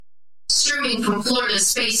streaming from Florida's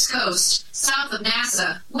Space Coast, south of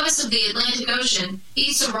NASA, west of the Atlantic Ocean,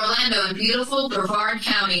 east of Orlando and beautiful Brevard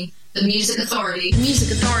County. The Music Authority.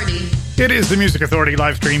 Music Authority. It is the Music Authority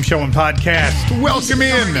live stream show and podcast. Welcome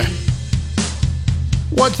in.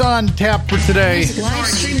 What's on tap for today? Live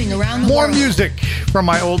streaming around the More world. music from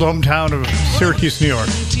my old hometown of Syracuse, New York.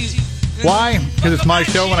 Why? Because it's my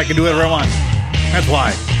show and I can do whatever I want. That's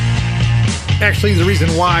why. Actually, the reason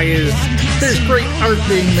why is there's great art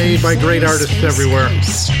being made by great artists everywhere.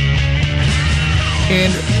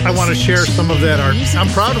 And I want to share some of that art. I'm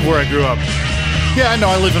proud of where I grew up. Yeah, I know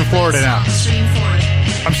I live in Florida now.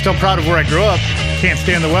 I'm still proud of where I grew up. Can't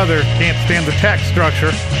stand the weather, can't stand the tax structure.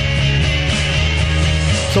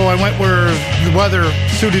 So I went where the weather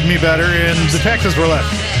suited me better and the taxes were less.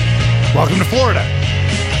 Welcome to Florida.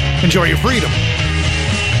 Enjoy your freedom.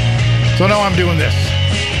 So now I'm doing this.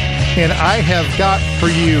 And I have got for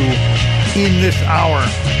you in this hour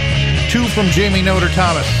 2 from Jamie Noter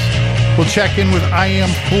Thomas. We'll check in with I Am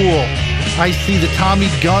Fool. I See the Tommy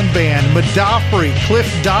Gunn Band, Madafri, Cliff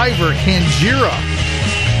Diver, Kanjira,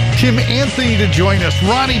 Tim Anthony to join us,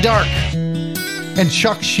 Ronnie Dark, and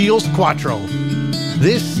Chuck Shields Quattro.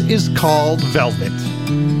 This is called Velvet.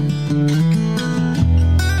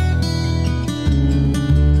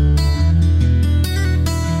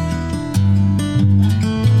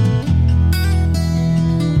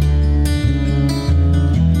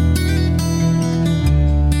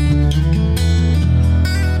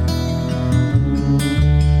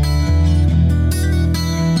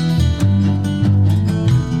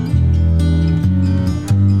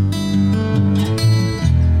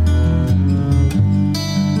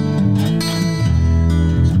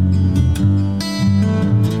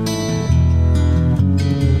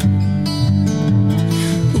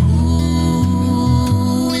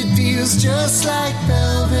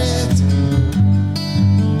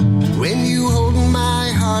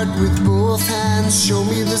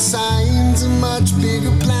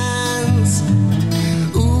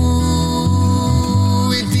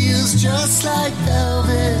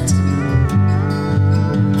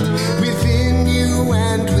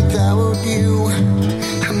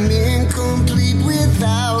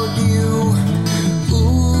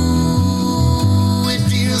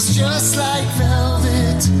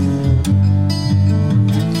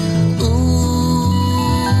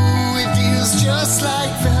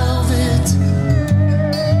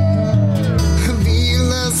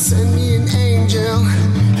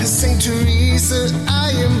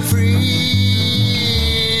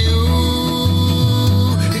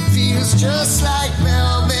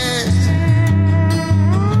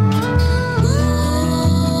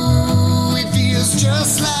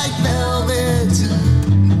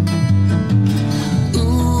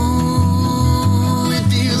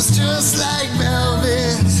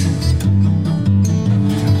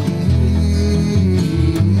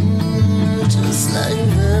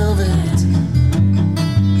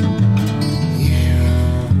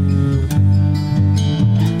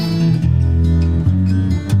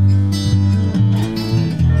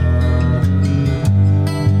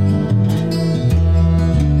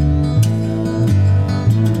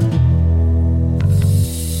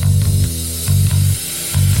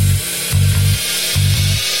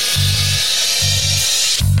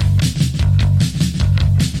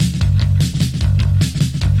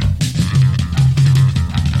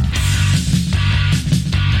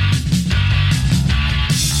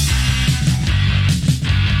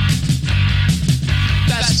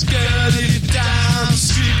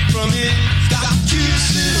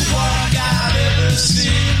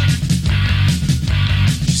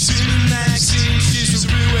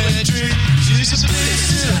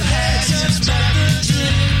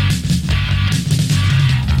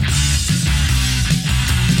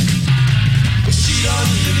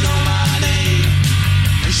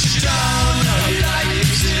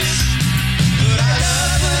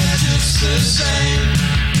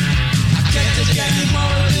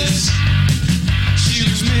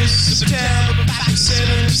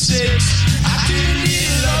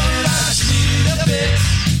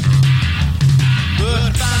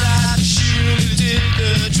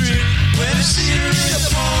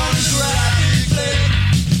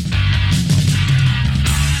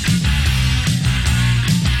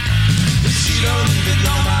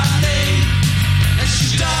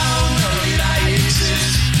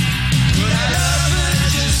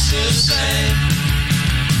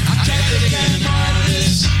 I can't take anymore of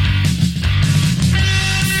this.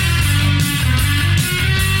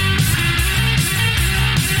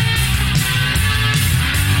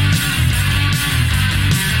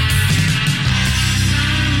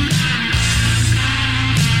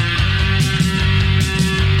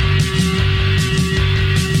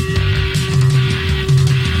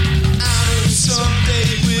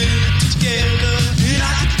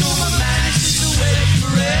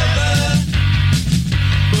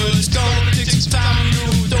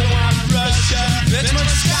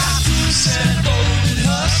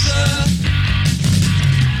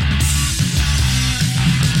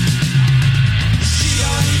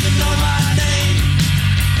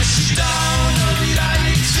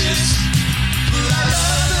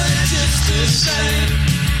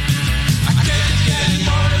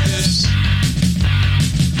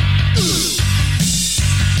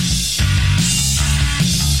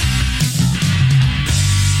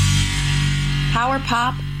 Power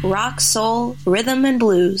pop, rock, soul, rhythm, and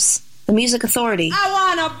blues. The Music Authority. I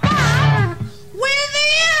wanna bop with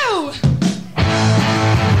you!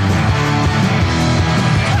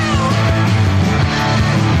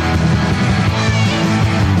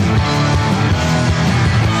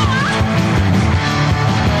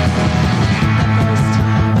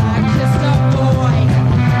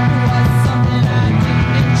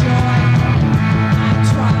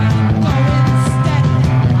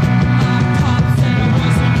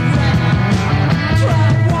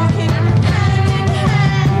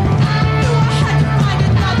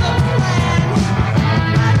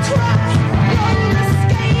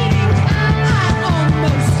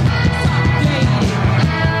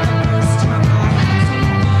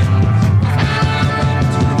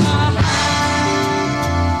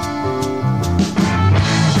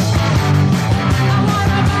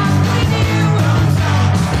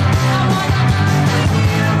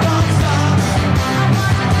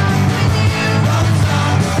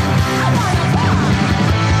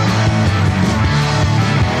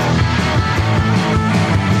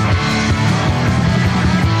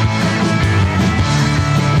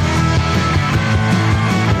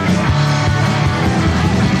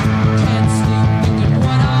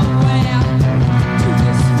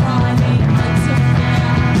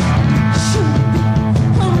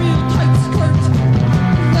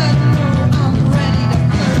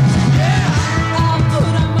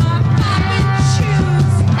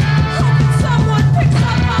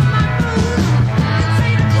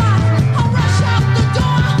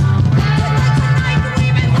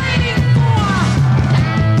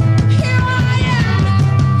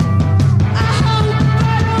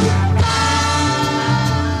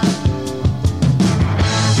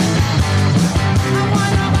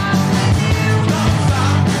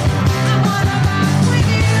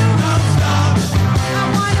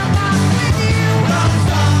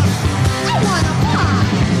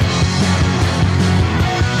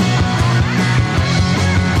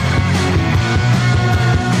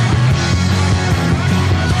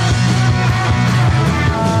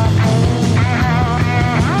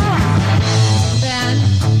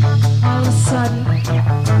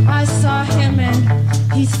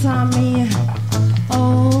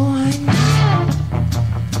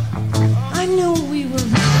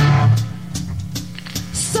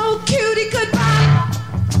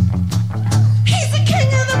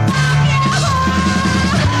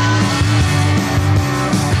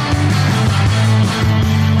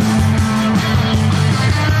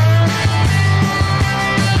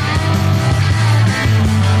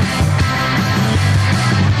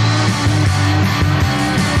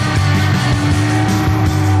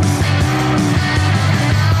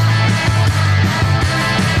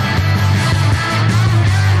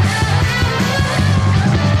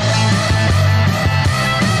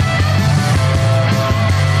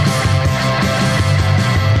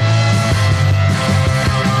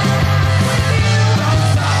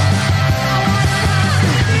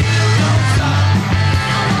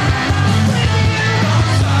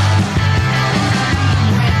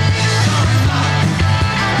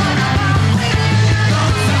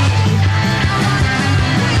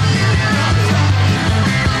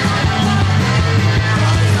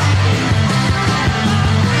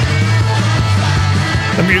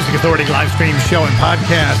 Authority live stream show and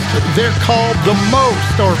podcast. They're called The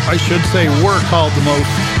Most, or I should say were called The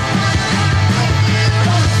Most.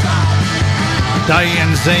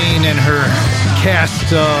 Diane Zane and her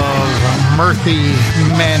cast of mirthy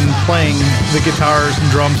men playing the guitars and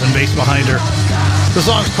drums and bass behind her. The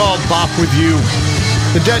song's called Bop With You.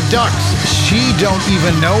 The Dead Ducks, She Don't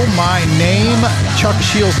Even Know My Name. Chuck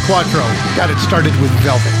Shields Quattro got it started with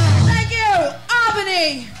Velvet. Thank you,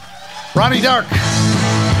 Albany. Ronnie Dark.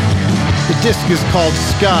 The disc is called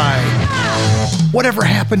Sky. Whatever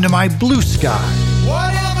happened to my blue sky?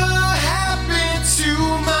 Whatever happened to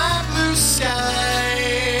my blue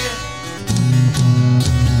sky?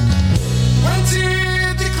 When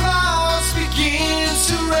did the clouds begin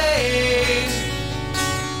to rain?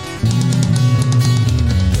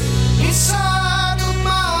 Inside my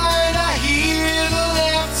mind I hear the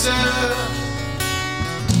laughter.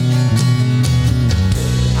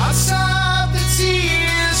 Outside the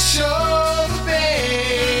tears show the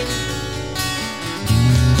pain.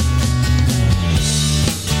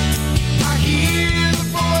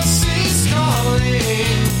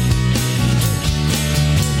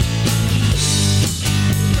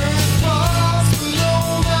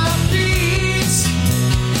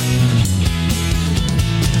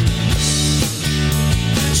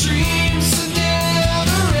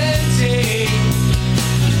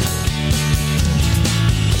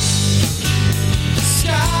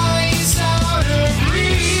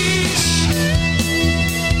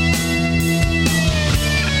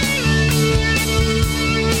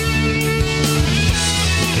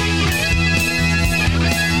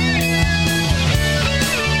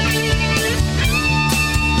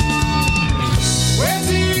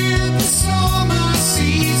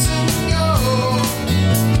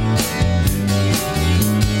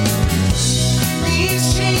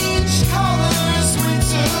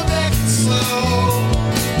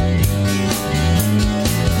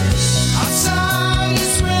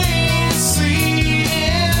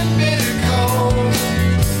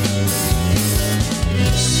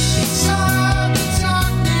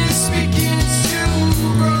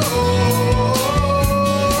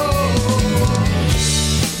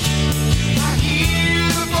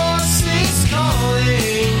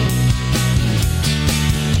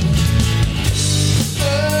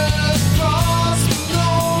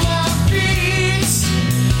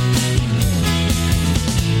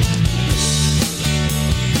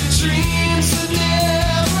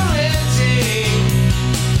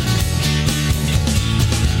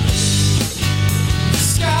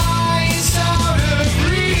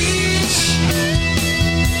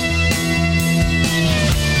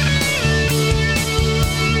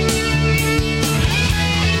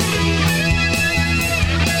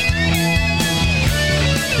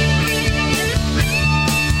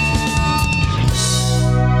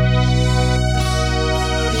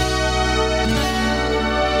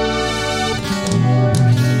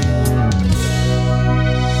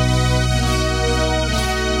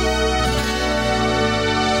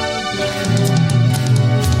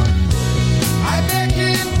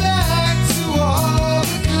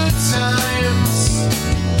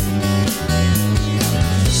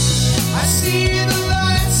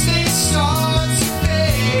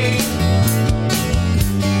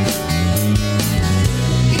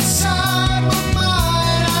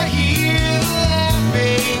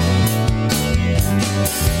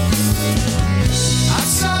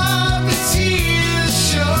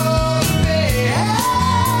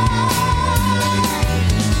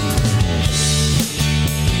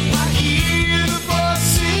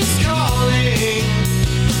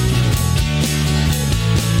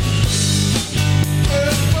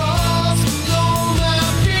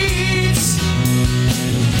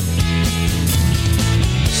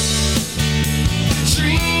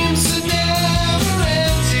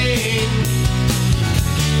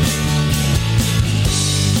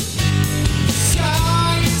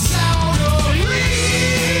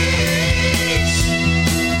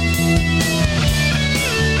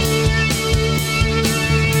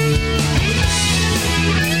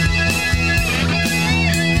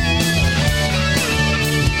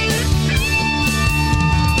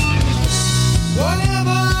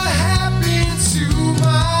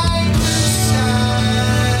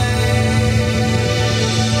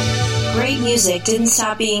 music didn't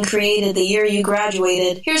stop being created the year you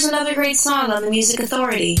graduated. Here's another great song on the Music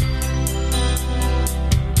Authority.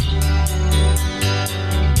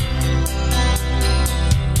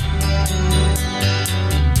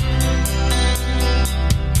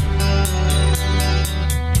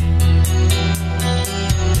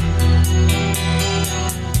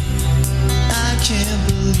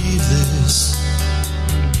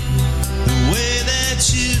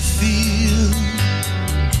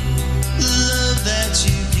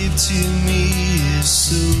 To me is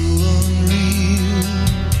so unreal.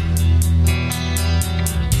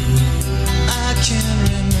 I can't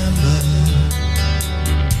remember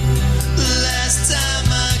the last time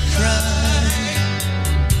I cried.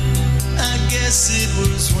 I guess it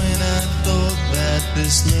was when I thought that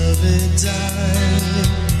this love had died.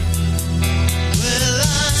 Well,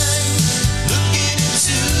 I'm looking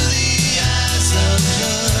into the eyes of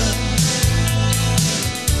love.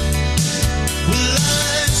 Well,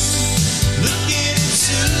 I'm looking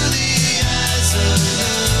into the eyes of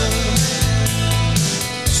love.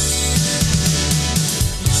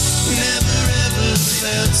 Never ever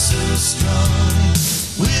felt so strong.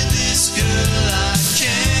 With this girl I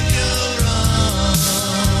can't go wrong.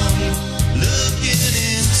 Looking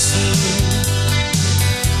into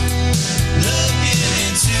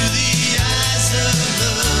the eyes of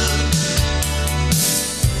love.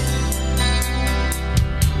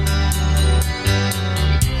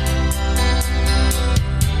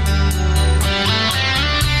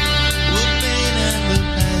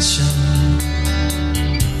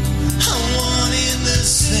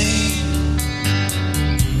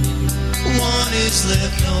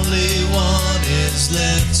 Left, only one is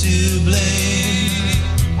left to blame.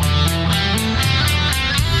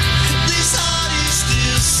 This heart is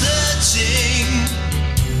still searching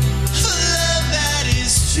for love that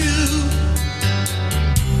is true,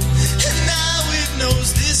 and now it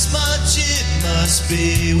knows this much, it must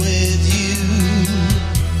be with you.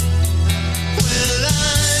 Well,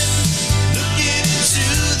 I'm looking into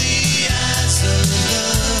the eyes of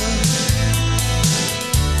love.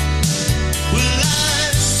 Well,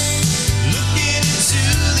 I'm looking into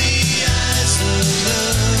the eyes of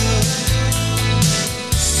love.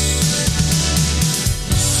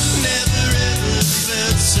 Never ever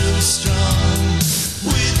felt so strong.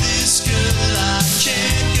 With this girl I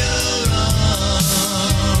can't go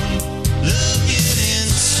wrong. Looking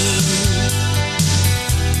into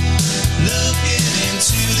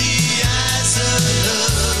the eyes of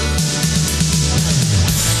love.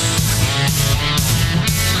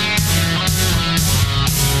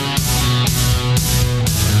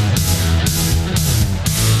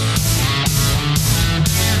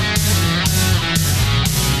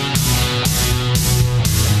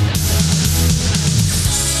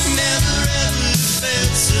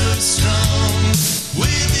 Strong.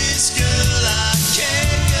 With this girl I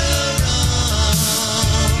can't go wrong.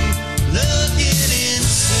 Looking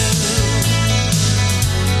into the eyes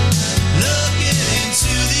of love. Looking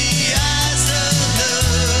into the eyes of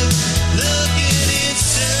love. Looking into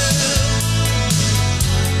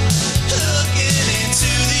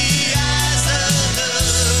the eyes of love.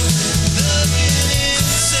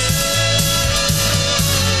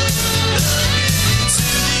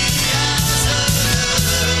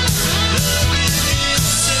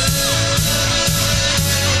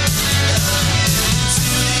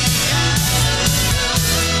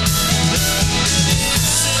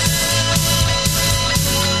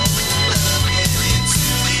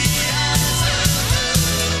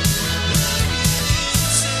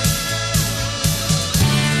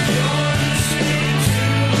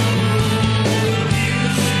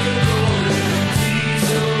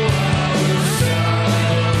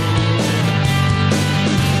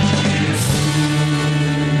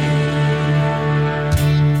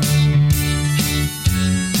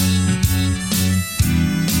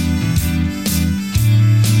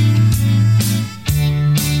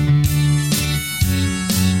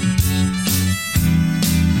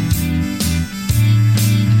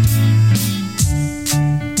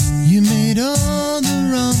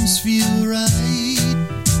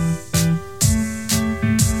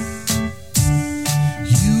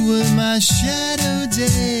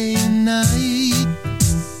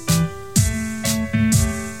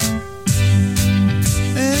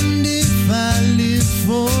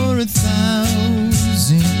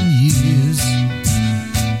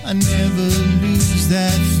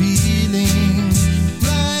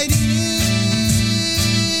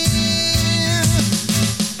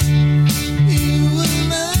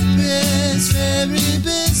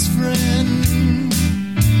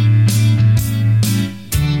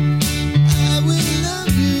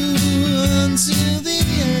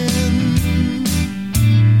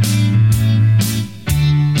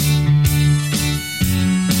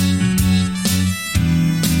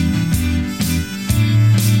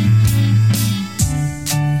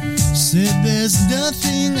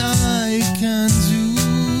 nothing I can do.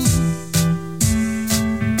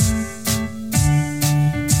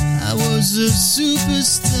 I was a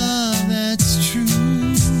superstar, that's true.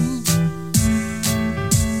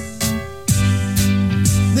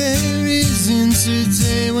 There isn't a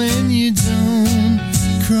day when you don't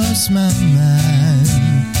cross my mind.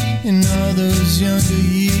 In all those younger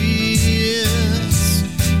years,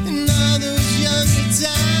 in all those younger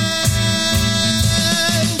times,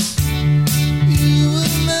 you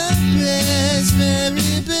were my best,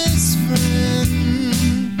 very best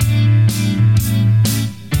friend.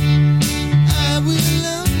 I will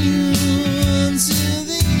love you until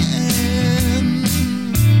the end.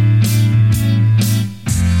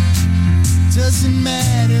 Doesn't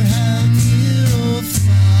matter how near or far.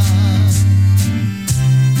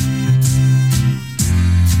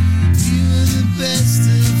 Best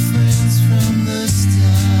of friends from the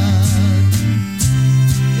start.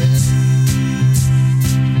 Yeah.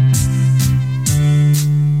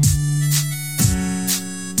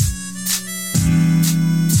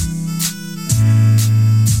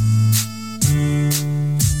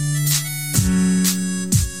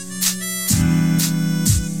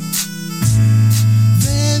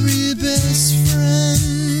 Very best friend.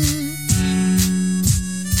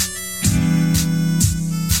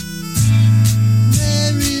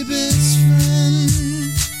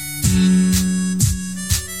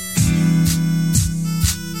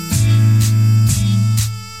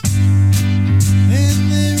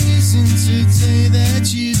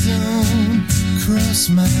 Cross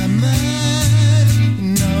my mind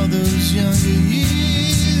in all those younger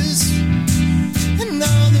years, in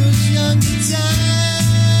all those younger times.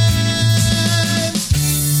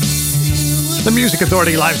 The Music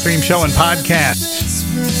Authority live stream show and podcast.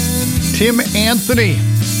 Tim Anthony,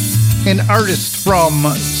 an artist from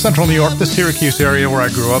Central New York, the Syracuse area where I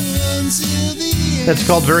grew up. That's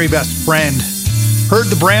called Very Best Friend. Heard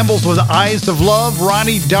the Brambles with Eyes of Love.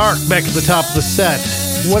 Ronnie Dark back at the top of the set.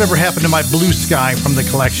 Whatever Happened to My Blue Sky from the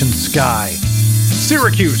collection Sky.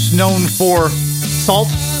 Syracuse, known for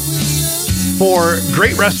salt, for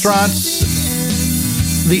great restaurants,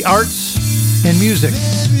 the arts, and music.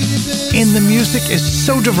 And the music is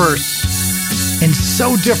so diverse and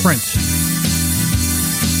so different.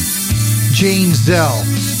 Jane Zell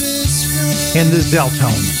and the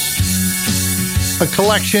Zelltones. A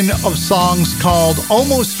collection of songs called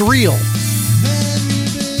Almost Real.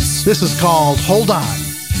 This is called Hold On.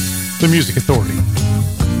 The Music Authority.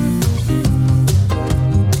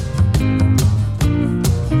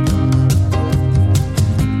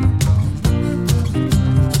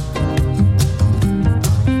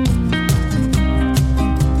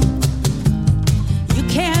 You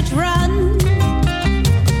can't run.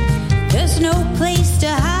 There's no place to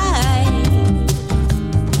hide.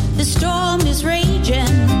 The storm is raging,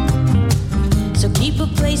 so keep a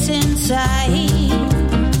place inside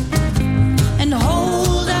and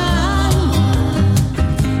hold on.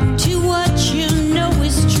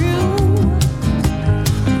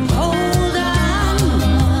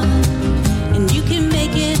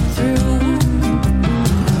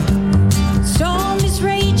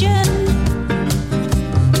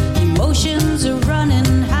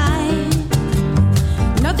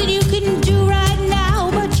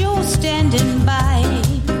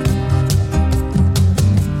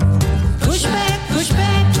 Push back.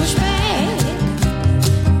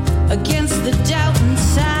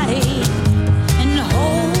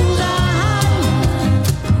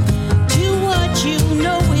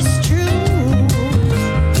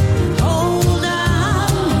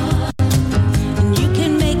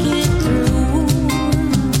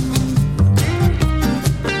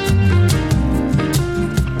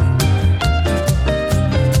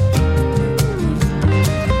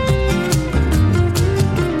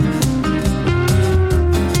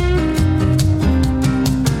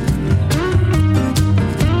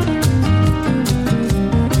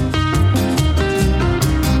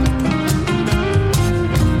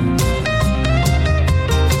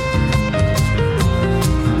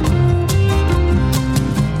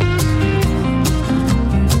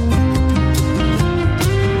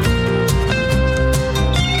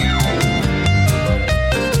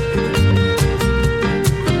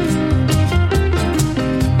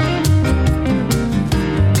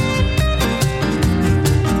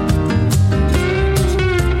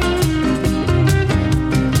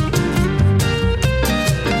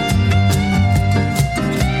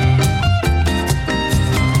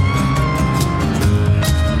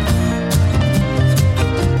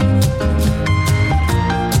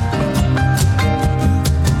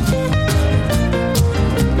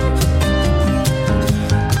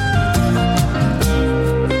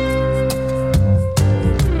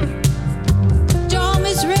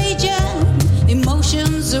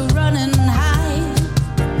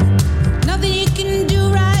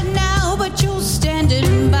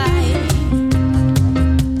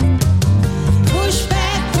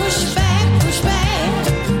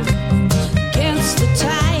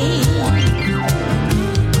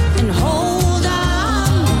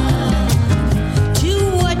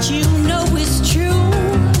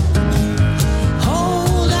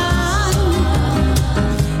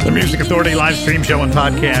 Authority live stream show and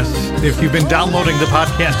podcast. If you've been downloading the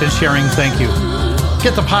podcast and sharing, thank you.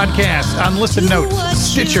 Get the podcast on Listen Notes,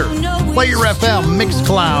 Stitcher, Player FM,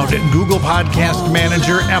 Mixcloud, Google Podcast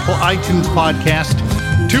Manager, Apple iTunes Podcast,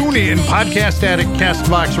 TuneIn, Podcast Addict,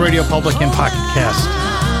 CastBox, Radio Public, and Pocket Cast.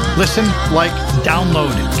 Listen, like,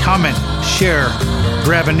 download, comment, share,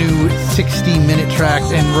 grab a new 60-minute track,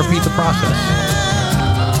 and repeat the process.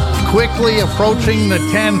 Quickly approaching the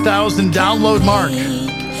 10,000 download mark.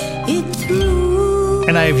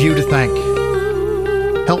 And I have you to thank.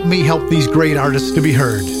 Help me help these great artists to be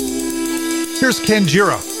heard. Here's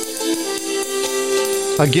Kenjiro.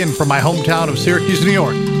 Again from my hometown of Syracuse, New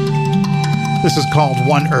York. This is called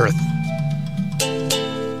One Earth.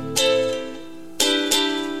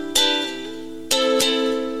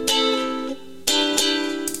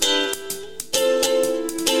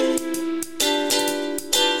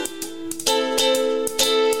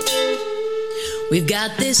 We've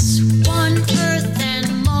got this one earth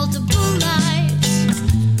and multiple lives.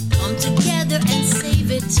 Come together and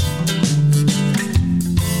save it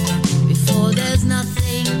before there's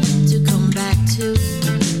nothing to come back to.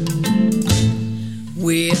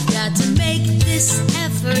 We've got to make this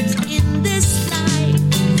effort in this life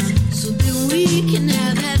so that we can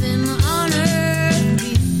have heaven on earth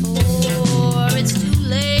before it's too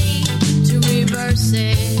late to reverse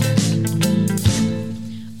it.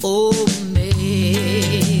 Oh,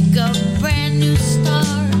 a brand new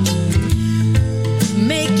start.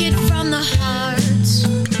 Make it from the heart.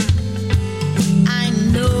 I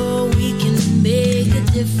know we can make a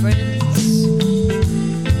difference.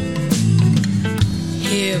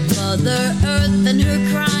 Hear Mother Earth and her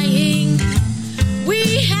crying. We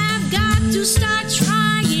have got to start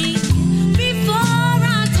trying before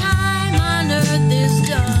our time on earth is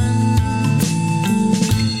done.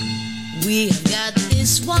 We have got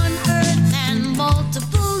this one earth and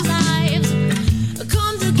multiple lives.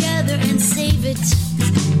 Come together and save it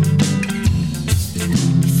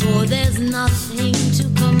before there's nothing to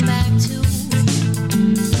come back to.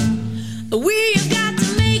 We have got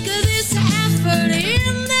to make this effort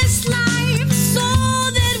in this life so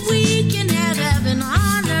that we can have heaven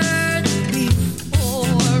on earth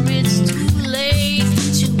before it's too late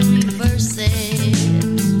to reverse it.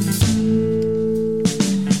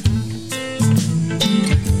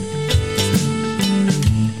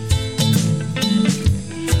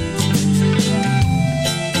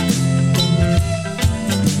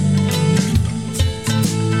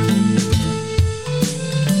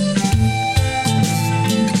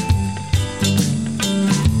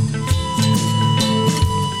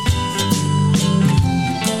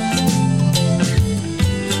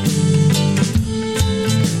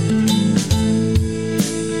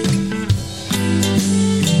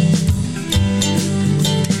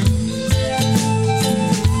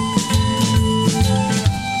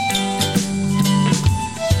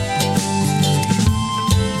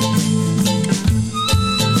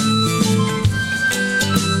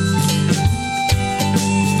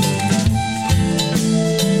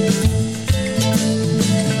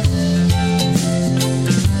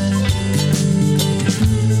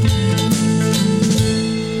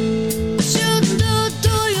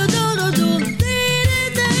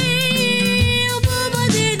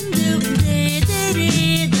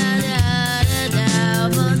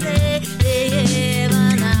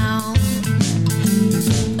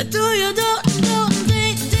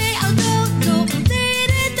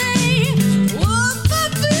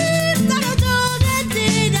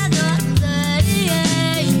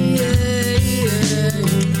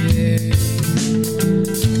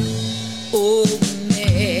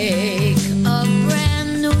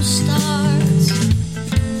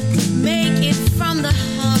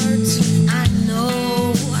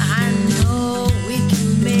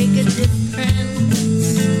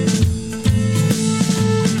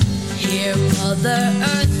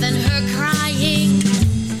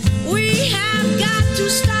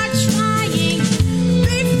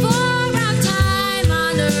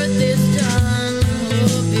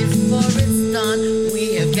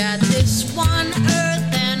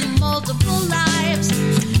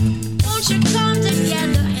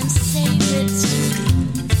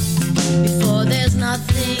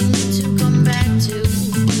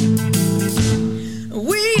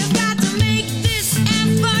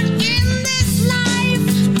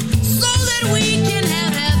 We can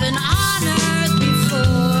have heaven on earth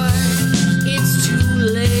before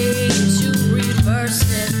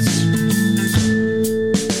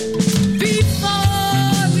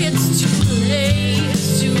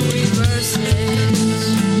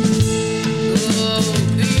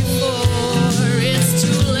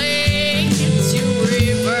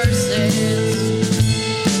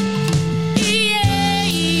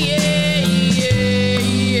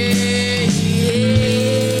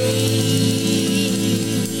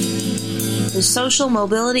the social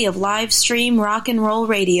mobility of live stream rock and roll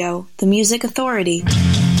radio, the Music Authority.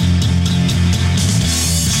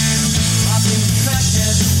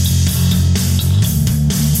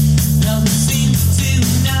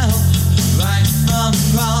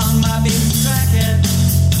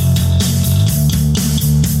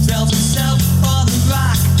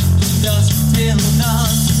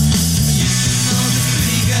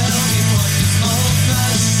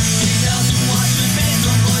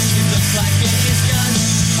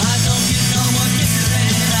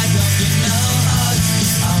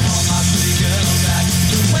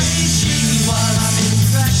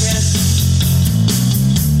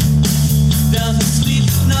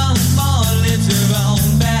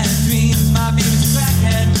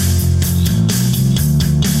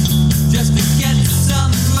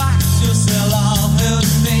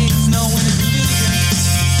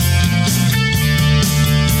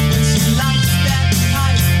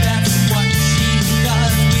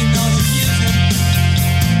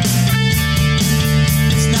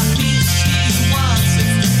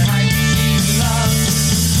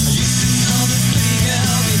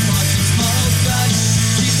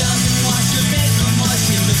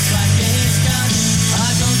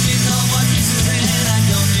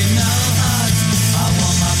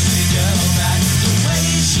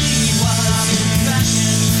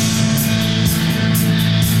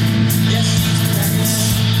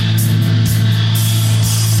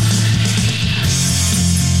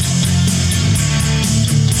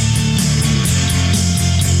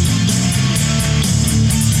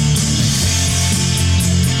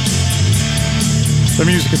 The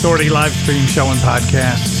Music Authority live stream show and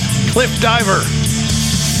podcast. Cliff Diver.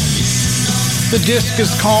 The disc is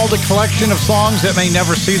called A Collection of Songs That May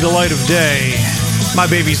Never See the Light of Day. My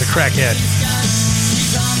Baby's a Crackhead.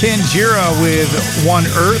 Tangira with One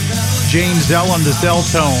Earth. Jane Zell on the Zell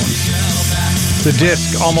Tones. The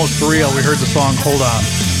disc, Almost Real. We heard the song Hold On.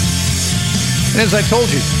 And as I told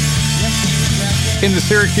you, in the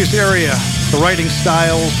Syracuse area, the writing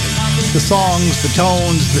styles, the songs, the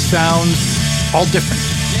tones, the sounds, all different.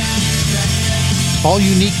 All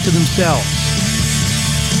unique to themselves.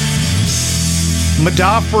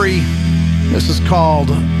 Madafri, this is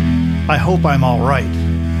called I Hope I'm All Right.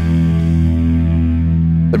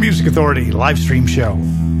 The Music Authority live stream show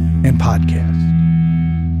and podcast.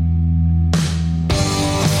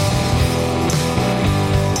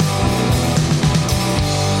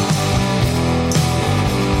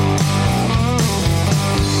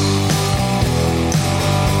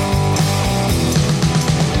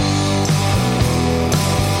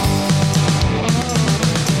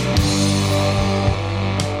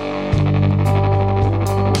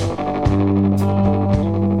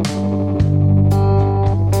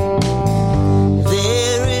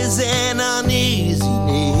 There is an unease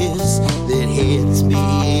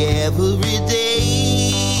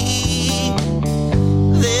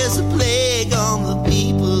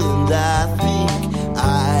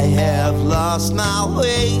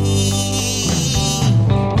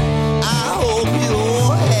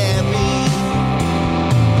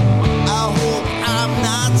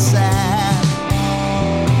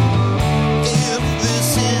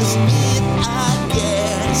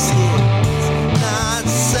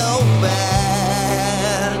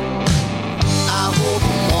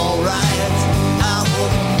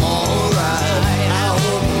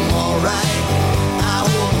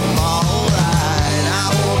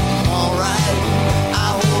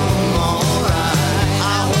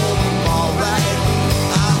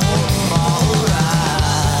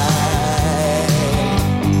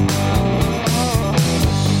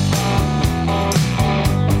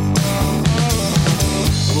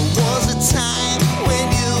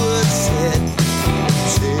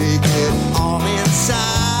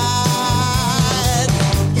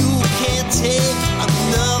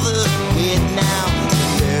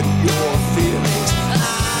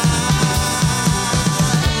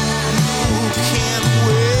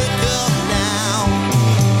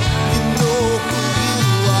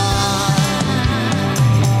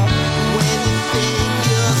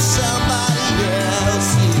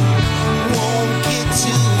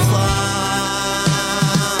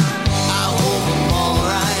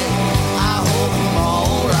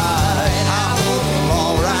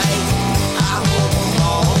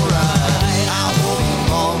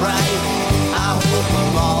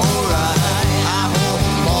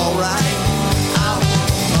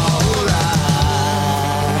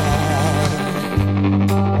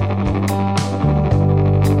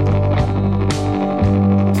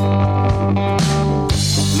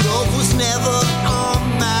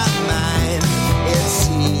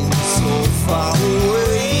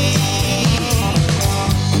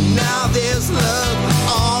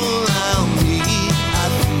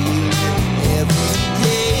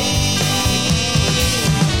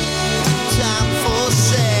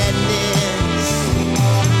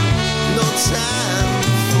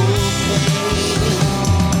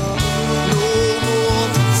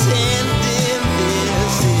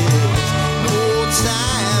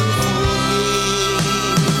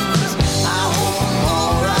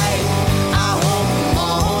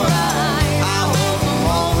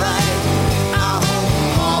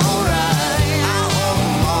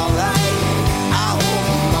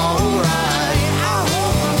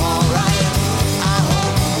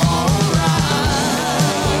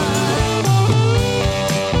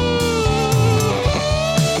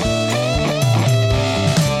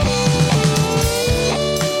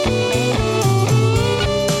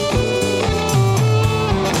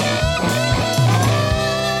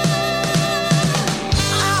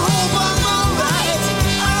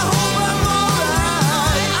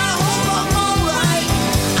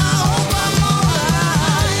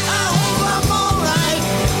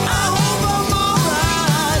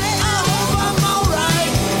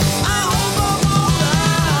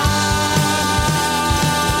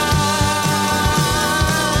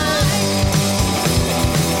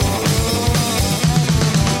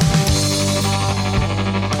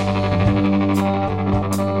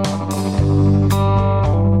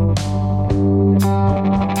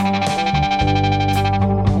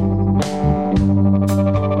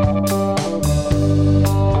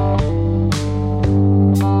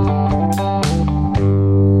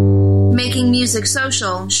music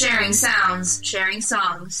social, sharing sounds, sharing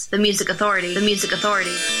songs. The Music Authority. The Music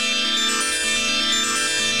Authority.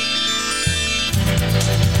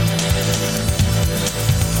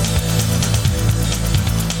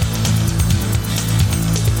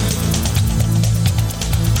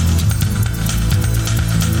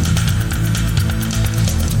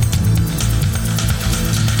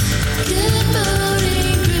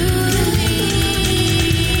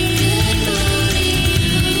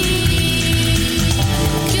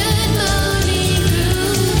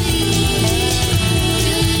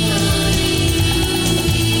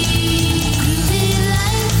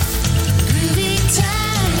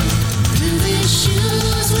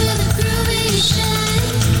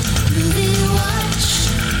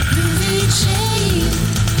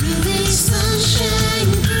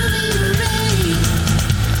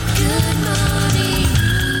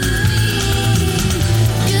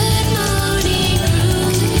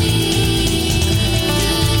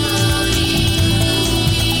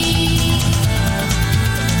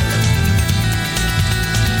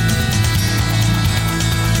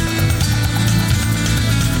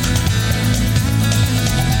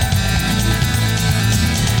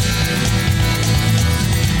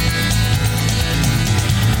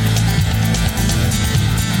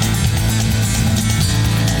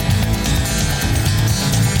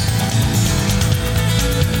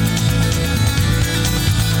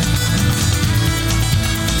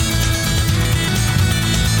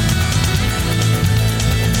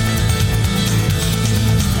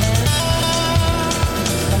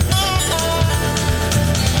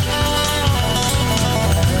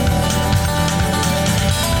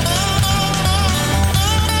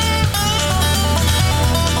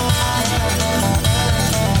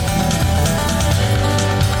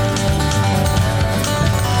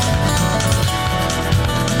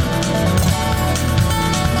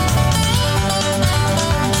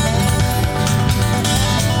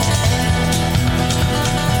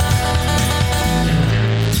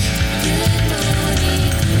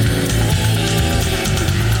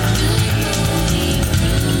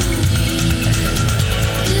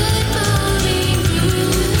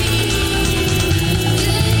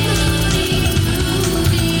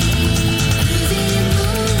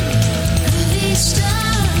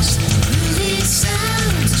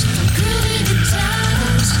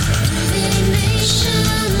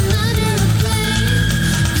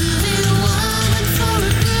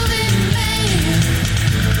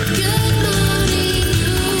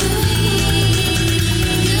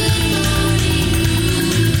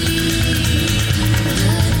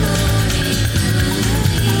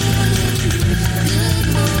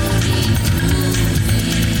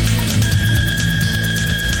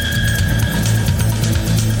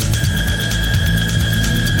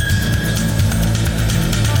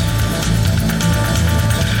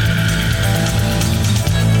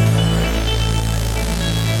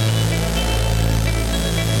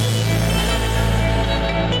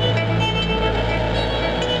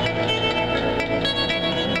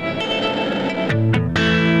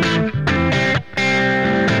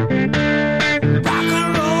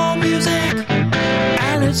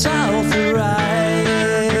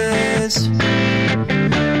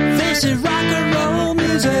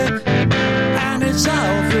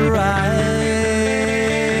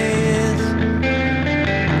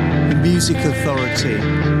 Music Authority,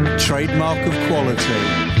 trademark of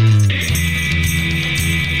quality.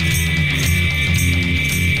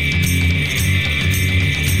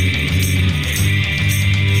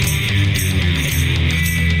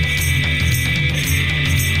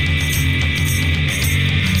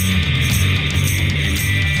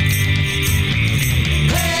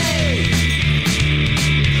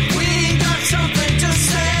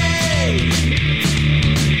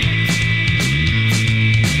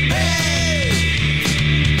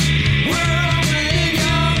 We're opening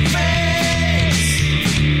your face.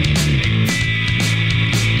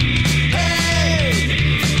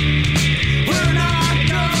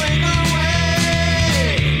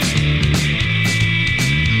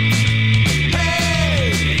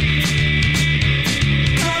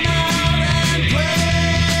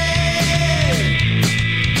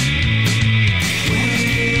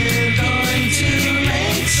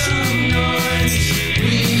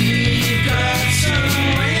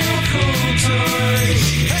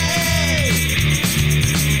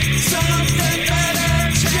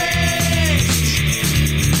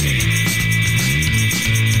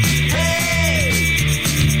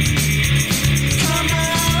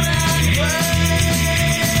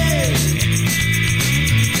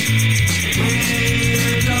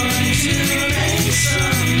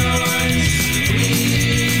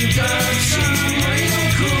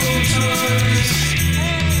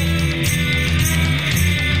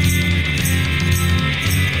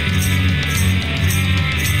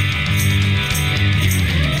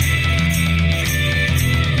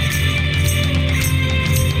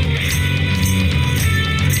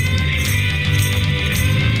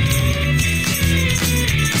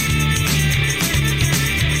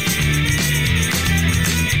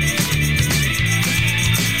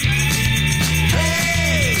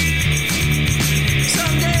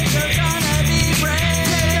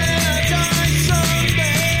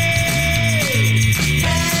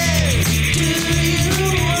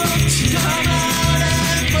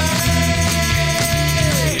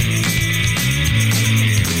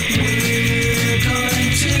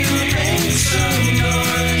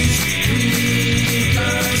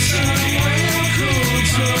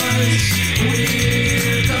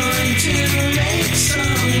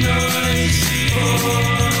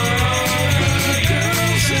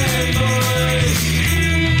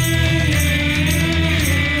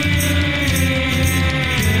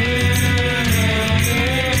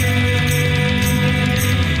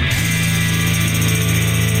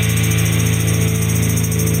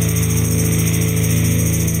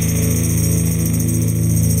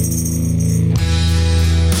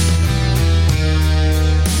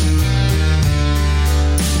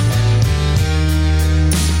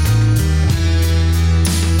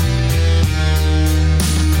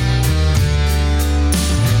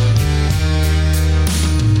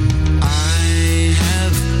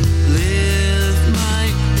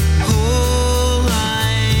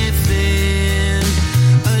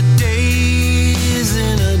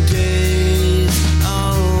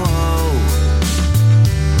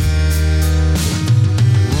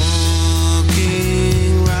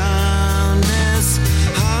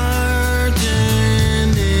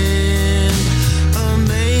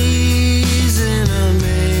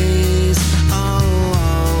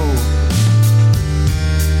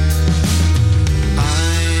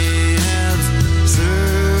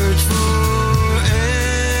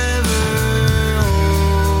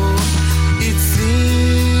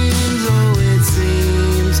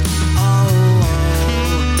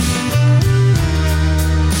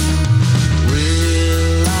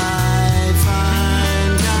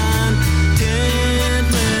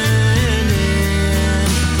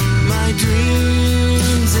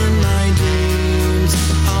 dreams in my dreams.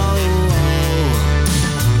 Oh,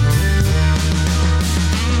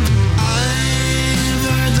 I've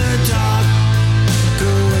heard the talk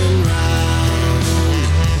going round.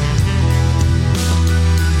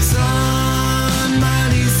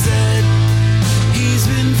 Somebody said he's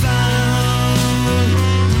been found.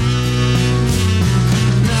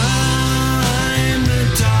 Now I'm the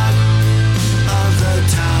talk of the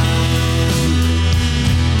town,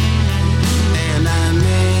 and I'm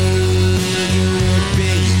making it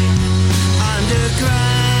big underground.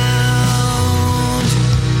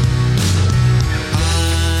 I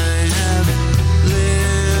have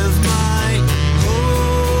lived my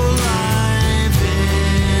whole life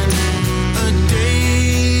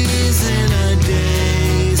in a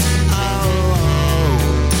daze, oh,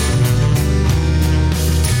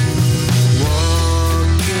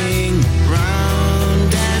 walking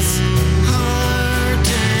round as heart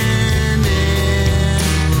and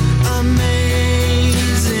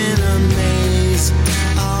in a maze,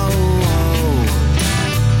 oh,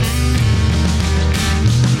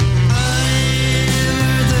 I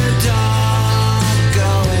heard the talk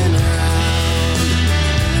going around.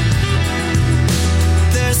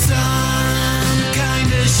 There's some kind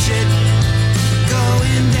of shit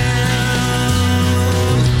going down.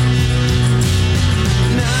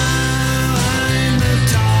 Now I'm the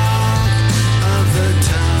talk of the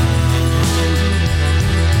town,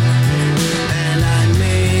 and I'm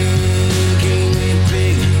making it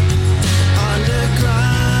big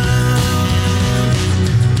underground.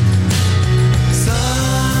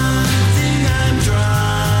 Something I'm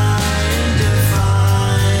trying to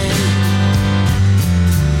find,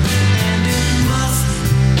 and it must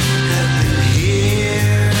have been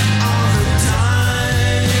here all the time.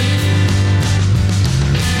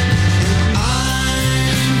 And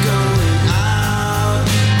I'm going out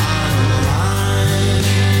on a line.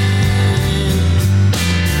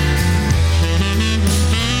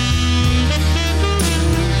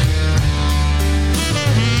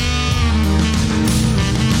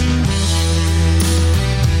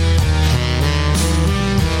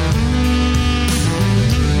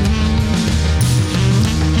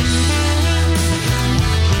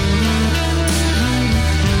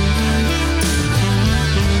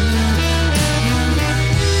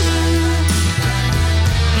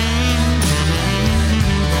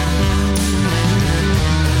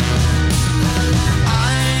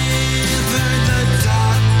 I've heard the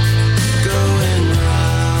talk going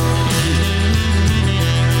round.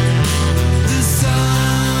 There's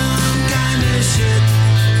some kind of shit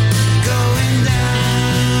going down.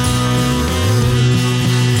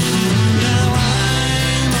 Now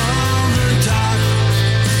I'm on the talk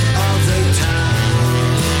of the town,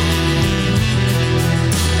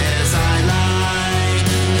 as I lie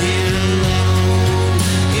here alone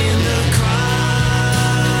in the crowd.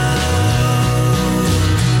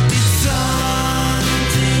 It's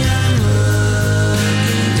something I'm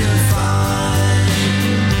looking to find,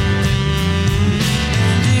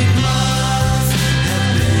 and it must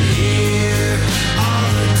have been here all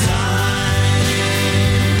the time.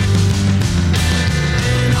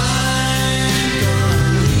 And I'm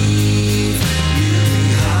gonna leave you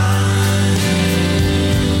behind.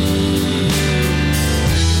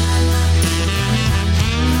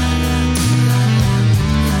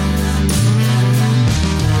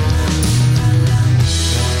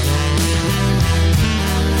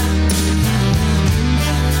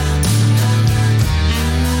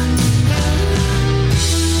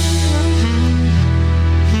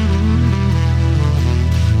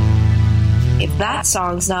 If that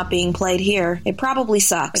song's not being played here, it probably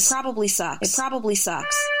sucks. It probably sucks. It probably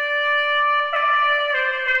sucks.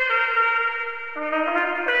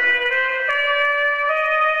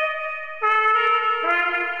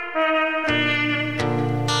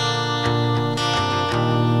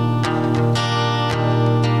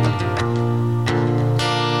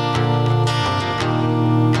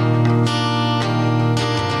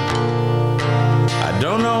 I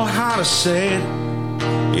don't know how to say it.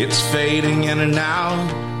 It's fading in and out.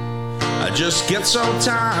 I just get so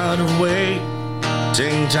tired of waiting,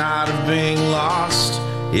 tired of being lost.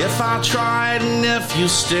 If I tried and if you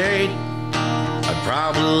stayed, I'd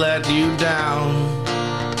probably let you down.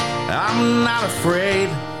 I'm not afraid,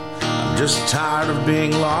 I'm just tired of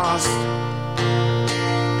being lost.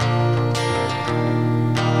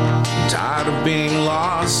 Tired of being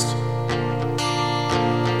lost.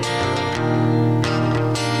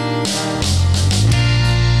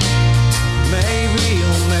 Maybe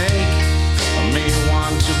you'll make me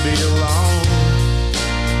want to be alone.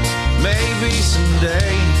 Maybe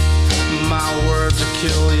someday my words will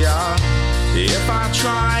kill ya. If I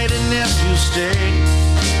tried and if you stayed,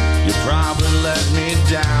 you probably let me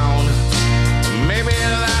down. Maybe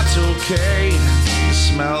that's okay. You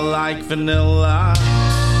smell like vanilla.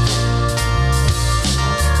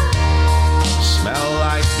 Smell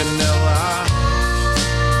like vanilla.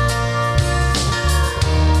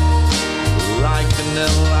 Like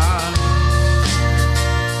vanilla.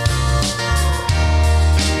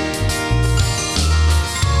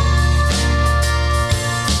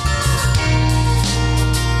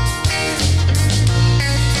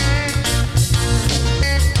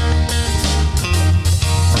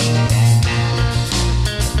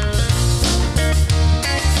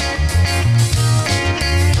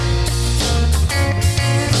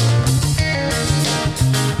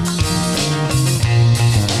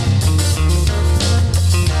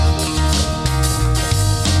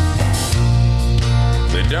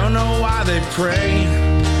 Don't know why they pray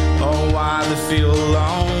or why they feel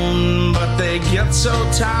alone, but they get so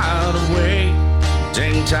tired of waiting,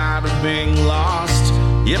 dang tired of being lost.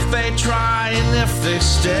 If they try and if they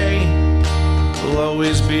stay, they'll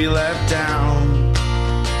always be let down.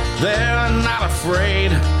 They're not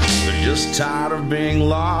afraid, they're just tired of being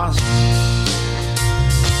lost.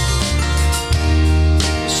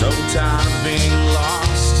 So tired of being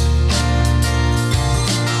lost.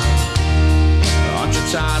 Aren't you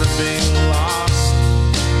tired of being lost?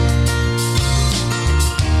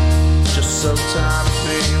 Just so tired of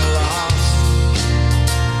being lost.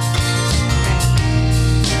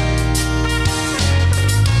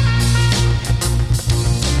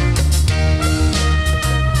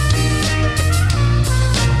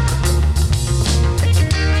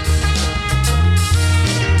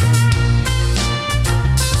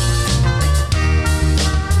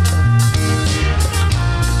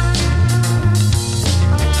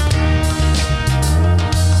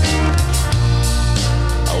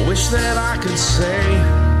 That I could say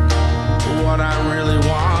what I really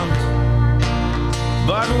want,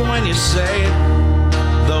 but when you say it,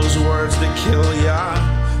 those words that kill ya.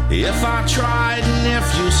 If I tried and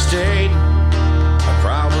if you stayed, I'd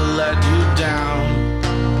probably let you down,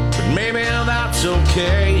 but maybe that's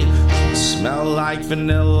okay. Smell like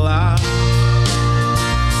vanilla.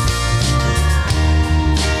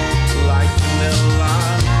 Like vanilla.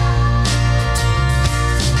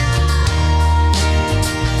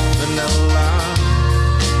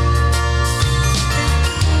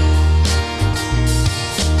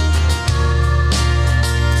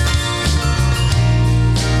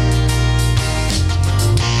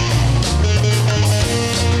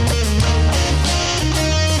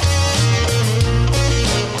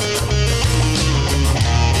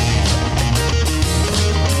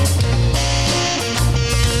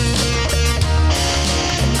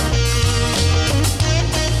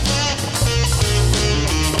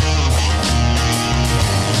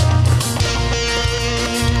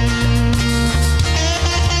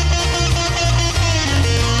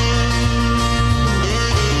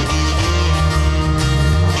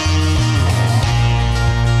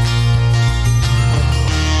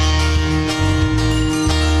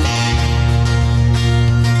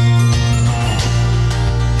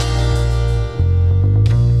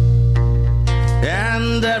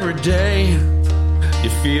 Day you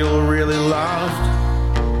feel really loved.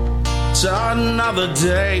 It's another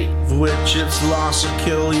day which its loss will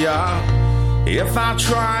kill ya. If I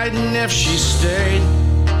tried and if she stayed,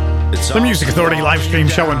 it's the Music Authority live stream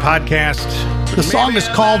show and podcast. The song is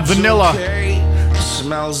called Vanilla.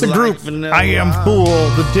 The group I Am Fool,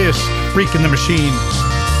 the disc Freak in the Machine.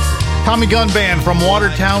 Tommy Gun Band from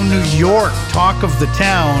Watertown, New York, Talk of the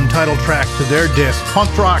Town, title track to their disc.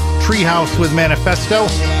 Punk rock Treehouse with Manifesto.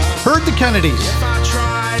 Heard the Kennedys.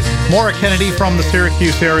 Maura Kennedy from the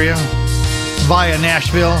Syracuse area, via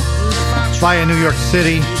Nashville, via New York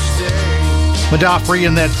City. Madafri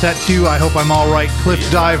in that set too, I Hope I'm Alright. Cliff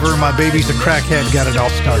Diver, My Baby's a Crackhead, got it all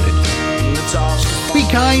started. Be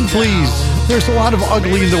kind, please. There's a lot of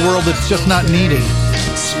ugly in the world that's just not needed.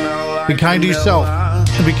 Be kind to yourself,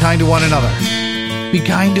 and be kind to one another. Be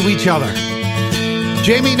kind to each other.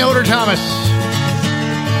 Jamie Noter Thomas,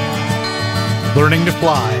 Learning to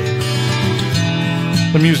Fly.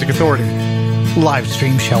 The Music Authority live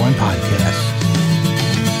stream show and podcast.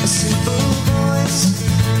 A simple voice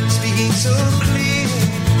speaking so clear,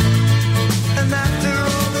 and after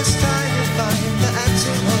all this time you find the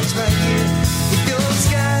answer was right here. If your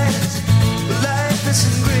skies were lifeless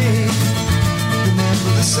and gray,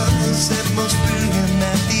 remember the sun will set most brilliant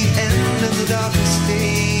at the end of the darkest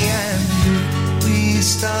day. And if we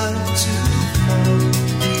start to fall,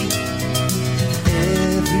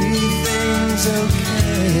 everything's okay.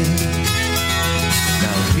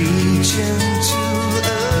 Now we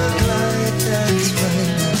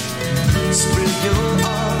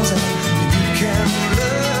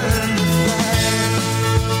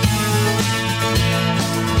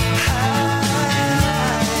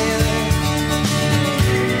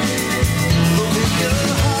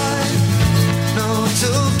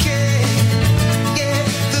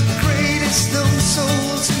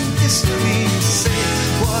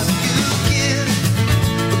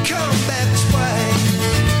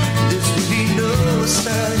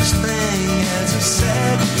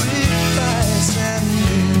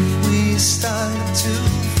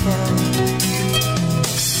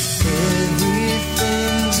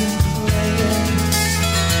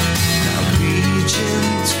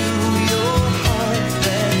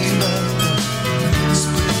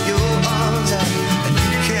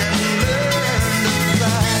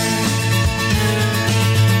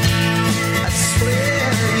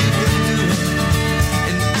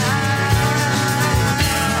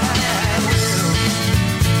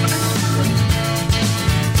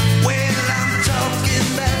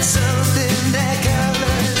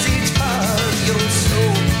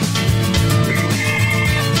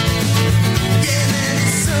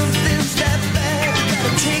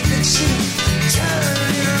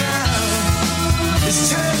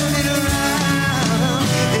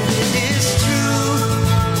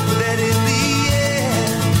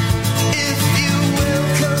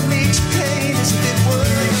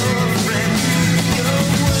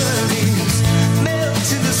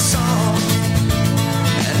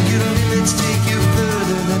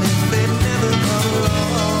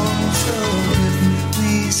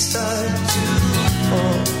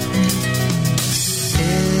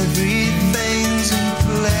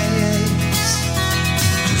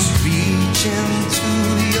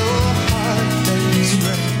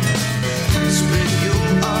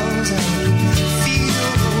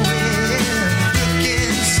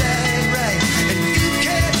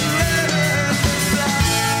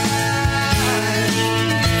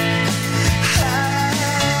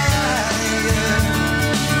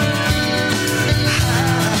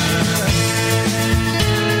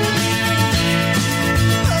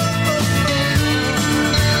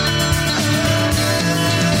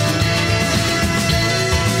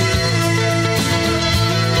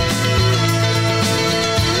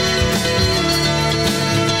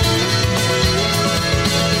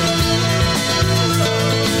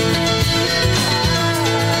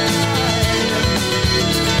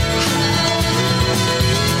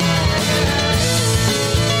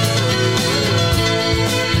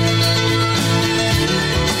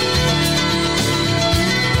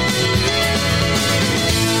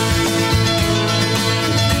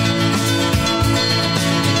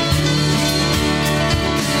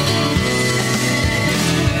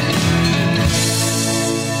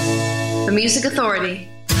The Music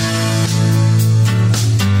Authority.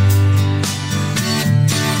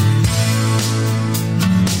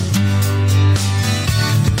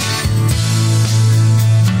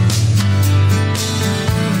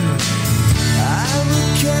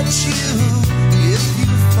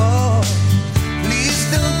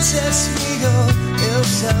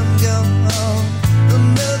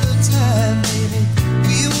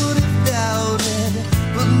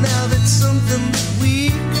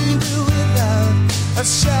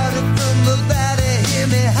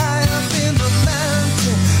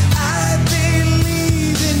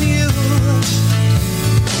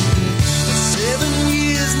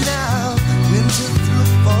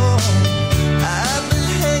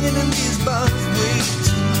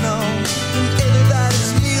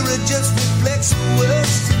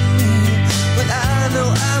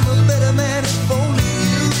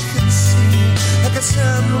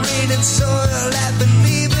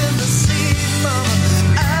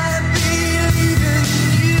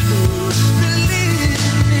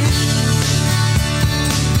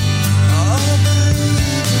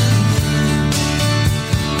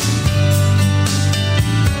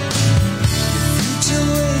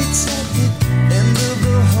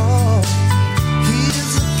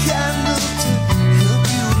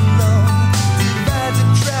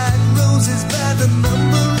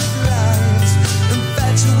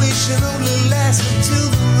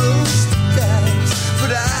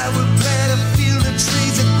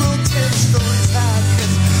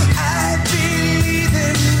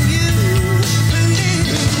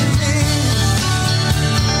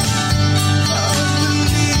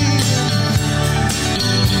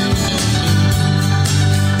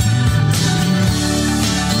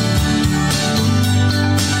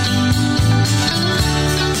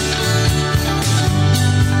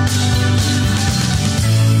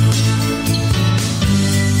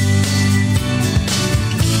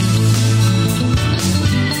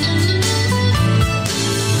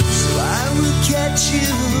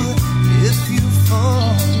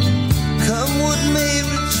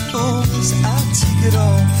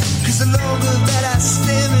 'Cause the longer that I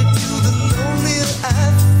stare at you, the lonelier I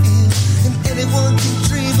feel. And anyone can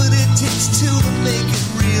dream, but it takes two to make it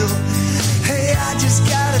real. Hey, I just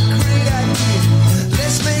got a great idea.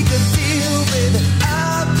 Let's make a deal, baby.